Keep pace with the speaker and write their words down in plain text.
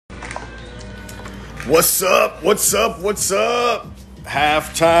What's up? What's up? What's up?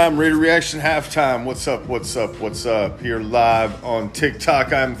 Halftime, Raider Reaction halftime. What's up? What's up? What's up? Here live on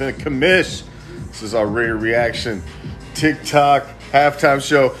TikTok. I'm the commish. This is our Raider Reaction TikTok halftime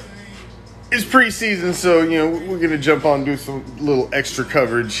show. It's preseason, so we're gonna jump on and do some little extra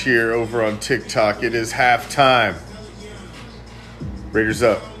coverage here over on TikTok. It is halftime. Raiders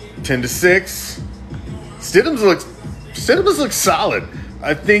up 10-6. Stidham looks solid.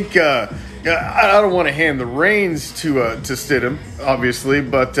 I think. I don't want to hand the reins to Stidham, obviously,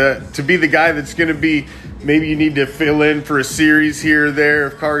 but to be the guy that's going to be, maybe you need to fill in for a series here or there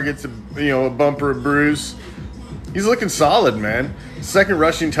if Carr gets a bump or a bruise. He's looking solid, man. Second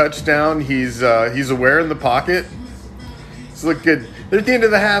rushing touchdown. He's aware in the pocket. He's looked good. They're at the end of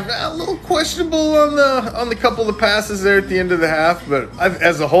the half, a little questionable on the couple of passes there at the end of the half, but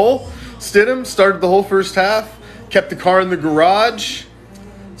as a whole, Stidham started the whole first half, kept the car in the garage.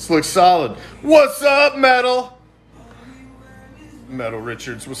 This looks solid. What's up, Metal? Metal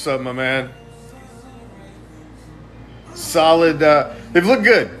Richards, what's up, my man? Solid. They've looked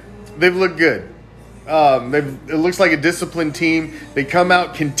good. They've looked good. It looks like a disciplined team. They come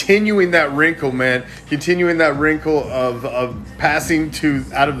out continuing that wrinkle, man. Continuing that wrinkle of passing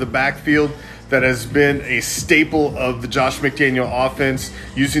out of the backfield that has been a staple of the Josh McDaniel offense,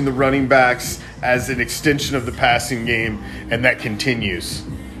 using the running backs as an extension of the passing game, and that continues.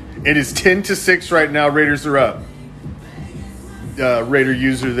 It is 10-6 right now. Raiders are up. Raider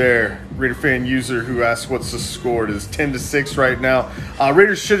user there, Raider fan user who asked what's the score. It is 10-6 right now.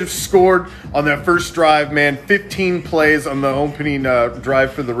 Raiders should have scored on that first drive, man. 15 plays on the opening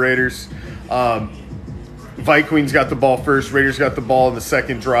drive for the Raiders. Vikings got the ball first. Raiders got the ball in the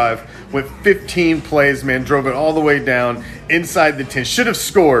second drive. With 15 plays, man, drove it all the way down inside the 10. Should have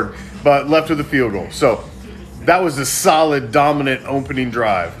scored, but left with a field goal. So that was a solid, dominant opening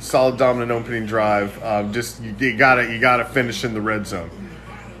drive. Solid, dominant opening drive. Just you gotta finish in the red zone.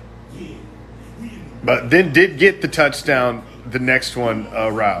 But then did get the touchdown. The next one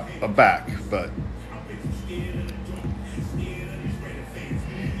back, but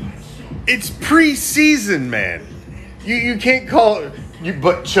it's preseason, man. You can't call it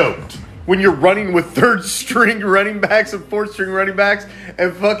but choked when you're running with third string running backs and fourth string running backs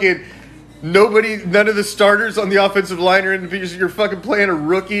and fucking. None of the starters on the offensive line are in the position. You're fucking playing a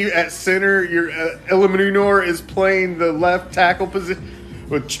rookie at center. Your Eliminor is playing the left tackle position,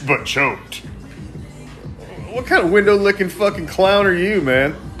 but choked. What kind of window-licking fucking clown are you,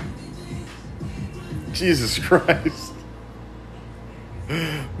 man? Jesus Christ.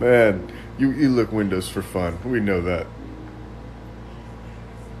 Man, you lick windows for fun. We know that.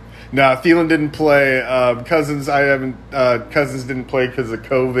 Nah, Thielen didn't play. Cousins didn't play because of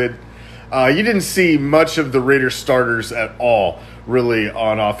COVID. You didn't see much of the Raiders starters at all, really,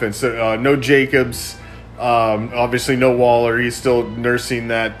 on offense. No Jacobs, obviously no Waller. He's still nursing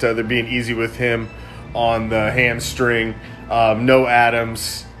that. They're being easy with him on the hamstring. No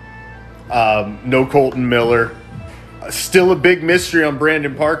Adams, no Colton Miller. Still a big mystery on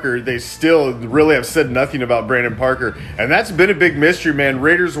Brandon Parker. They still really have said nothing about Brandon Parker. And that's been a big mystery, man.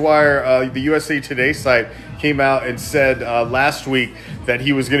 Raiders Wire, the USA Today site, came out and said last week that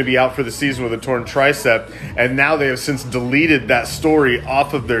he was going to be out for the season with a torn tricep. And now they have since deleted that story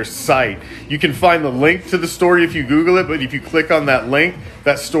off of their site. You can find the link to the story if you Google it, but if you click on that link,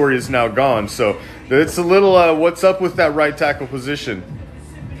 that story is now gone. So it's a little what's up with that right tackle position.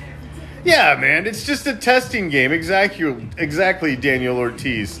 Yeah, man, it's just a testing game. Exactly, Daniel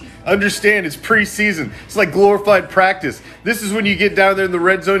Ortiz. Understand, it's preseason. It's like glorified practice. This is when you get down there in the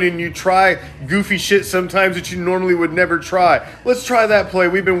red zone and you try goofy shit sometimes that you normally would never try. Let's try that play.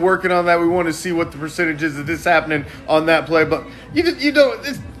 We've been working on that. We want to see what the percentage is of this happening on that play. But you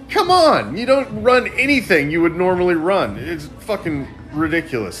don't. Come on. You don't run anything you would normally run. It's fucking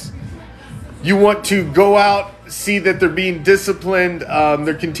ridiculous. You want to go out, see that they're being disciplined,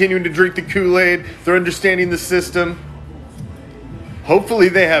 they're continuing to drink the Kool-Aid, they're understanding the system. Hopefully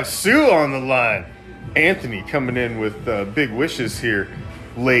they have Sue on the line. Anthony coming in with big wishes here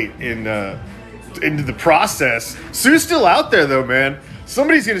late into the process. Sue's still out there, though, man.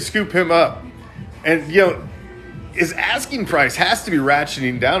 Somebody's going to scoop him up. And, his asking price has to be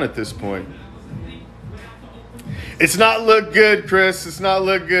ratcheting down at this point. It's not look good, Chris. It's not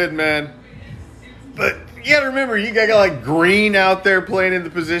look good, man. But you got to remember, you got like Green out there playing in the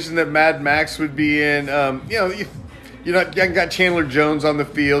position that Mad Max would be in. You got Chandler Jones on the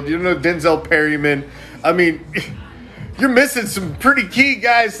field. You know Denzel Perryman. I mean, you're missing some pretty key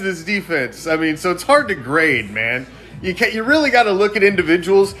guys to this defense. I mean, so it's hard to grade, man. You really got to look at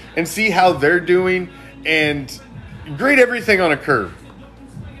individuals and see how they're doing and grade everything on a curve.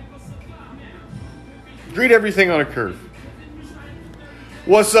 Greet everything on a curve.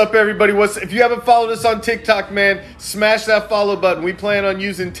 What's up, everybody? If you haven't followed us on TikTok, man, smash that follow button. We plan on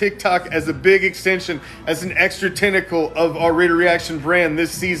using TikTok as a big extension, as an extra tentacle of our Raider Reaction brand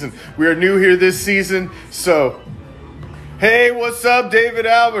this season. We are new here this season, so hey, what's up, David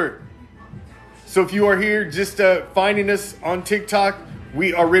Albert? So if you are here just finding us on TikTok,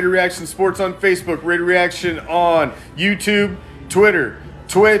 we are Raider Reaction Sports on Facebook, Raider Reaction on YouTube, Twitter,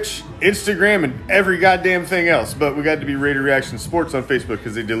 Twitch, Instagram, and every goddamn thing else. But we got to be Raider Reaction Sports on Facebook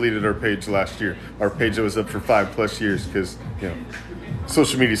because they deleted our page last year. Our page that was up for 5+ years because,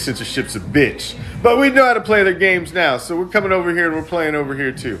 social media censorship's a bitch. But we know how to play their games now, so we're coming over here and we're playing over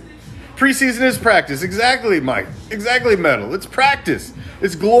here too. Preseason is practice. Exactly, Mike. Exactly, Metal. It's practice.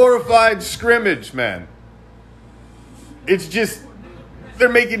 It's glorified scrimmage, man. It's just, they're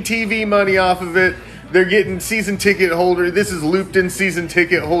making TV money off of it. They're getting season ticket holder. This is looped in season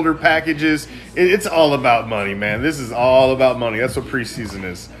ticket holder packages. It's all about money, man. This is all about money. That's what preseason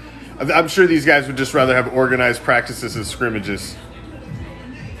is. I'm sure these guys would just rather have organized practices as scrimmages.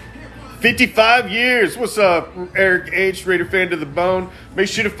 55 years. What's up, Eric H., Raider fan to the bone? Make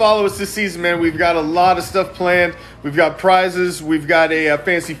sure to follow us this season, man. We've got a lot of stuff planned. We've got prizes. We've got a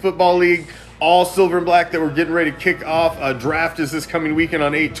fantasy football league, all silver and black, that we're getting ready to kick off. A draft is this coming weekend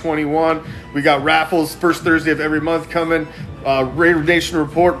on 8/21. We got raffles first Thursday of every month coming. Raider Nation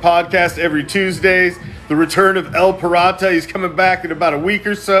Report podcast every Tuesdays. The return of El Pirata. He's coming back in about a week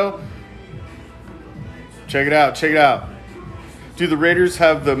or so. Check it out. Check it out. Do the Raiders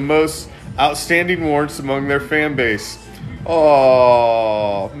have the most outstanding warrants among their fan base?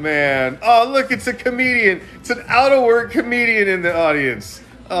 Oh, man. Oh, look, it's a comedian. It's an out-of-work comedian in the audience.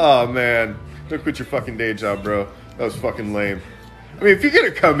 Oh, man. Don't quit your fucking day job, bro. That was fucking lame. I mean, if you're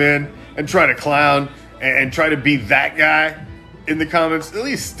going to come in and try to clown and try to be that guy in the comments, at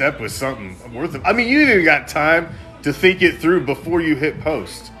least step with something worth it. I mean, you even got time to think it through before you hit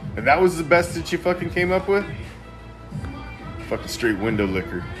post. And that was the best that you fucking came up with? Fucking straight window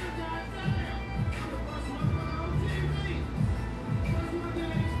liquor.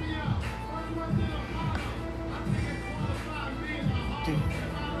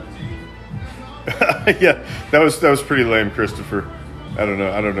 Yeah, that was pretty lame, Christopher. I don't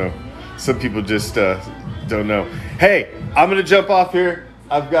know. Some people just don't know. Hey, I'm gonna jump off here.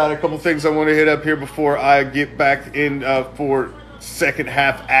 I've got a couple things I want to hit up here before I get back in for second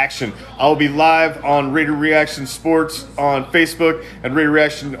half action. I'll be live on Raider Reaction Sports on Facebook and Raider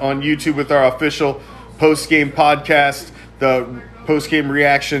Reaction on YouTube with our official post-game podcast, the post-game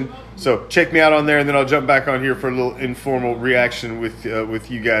reaction. So check me out on there, and then I'll jump back on here for a little informal reaction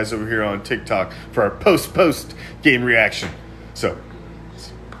with you guys over here on TikTok for our post game reaction. So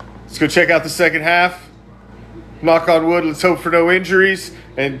let's go check out the second half. Knock on wood. Let's hope for no injuries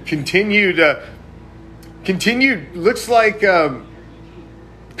and continued. Looks like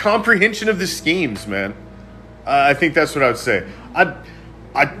comprehension of the schemes, man. I think that's what I would say.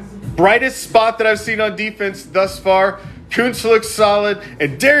 Brightest spot that I've seen on defense thus far. Kuntz looks solid,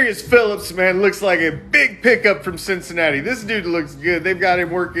 and Darius Phillips, man, looks like a big pickup from Cincinnati. This dude looks good. They've got him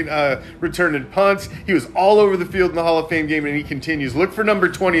working, returning punts. He was all over the field in the Hall of Fame game, and he continues. Look for number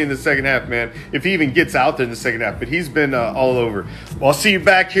 20 in the second half, man, if he even gets out there in the second half. But he's been all over. Well, I'll see you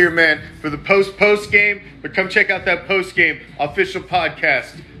back here, man, for the post game. But come check out that post game official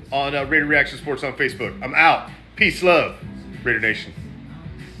podcast on Raider Reaction Sports on Facebook. I'm out. Peace, love, Raider Nation.